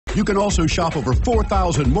You can also shop over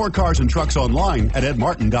 4,000 more cars and trucks online at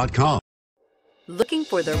edmartin.com. Looking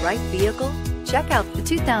for the right vehicle? Check out the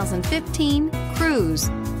 2015 Cruze.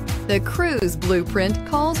 The Cruze blueprint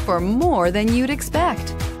calls for more than you'd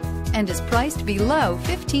expect and is priced below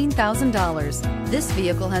 $15,000. This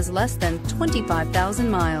vehicle has less than 25,000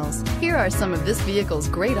 miles. Here are some of this vehicle's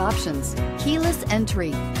great options: keyless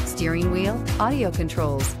entry, steering wheel audio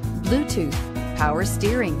controls, Bluetooth, power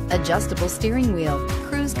steering, adjustable steering wheel,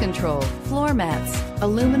 cruise control, floor mats,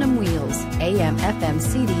 aluminum wheels, AM/FM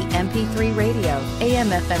CD MP3 radio,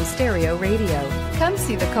 AM/FM stereo radio. Come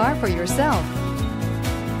see the car for yourself.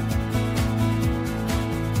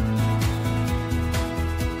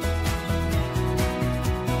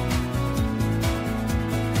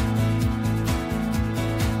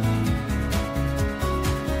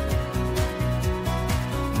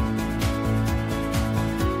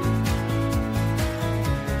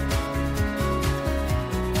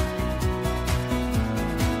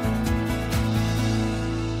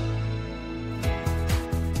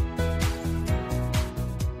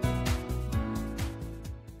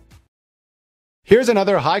 Here's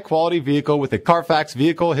another high-quality vehicle with a CARFAX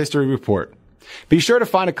Vehicle History Report. Be sure to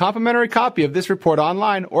find a complimentary copy of this report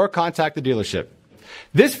online or contact the dealership.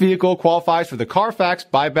 This vehicle qualifies for the CARFAX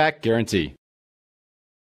Buyback Guarantee.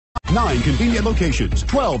 9 convenient locations,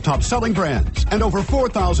 12 top-selling brands, and over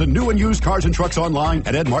 4,000 new and used cars and trucks online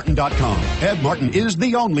at edmartin.com. Ed Martin is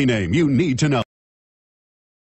the only name you need to know.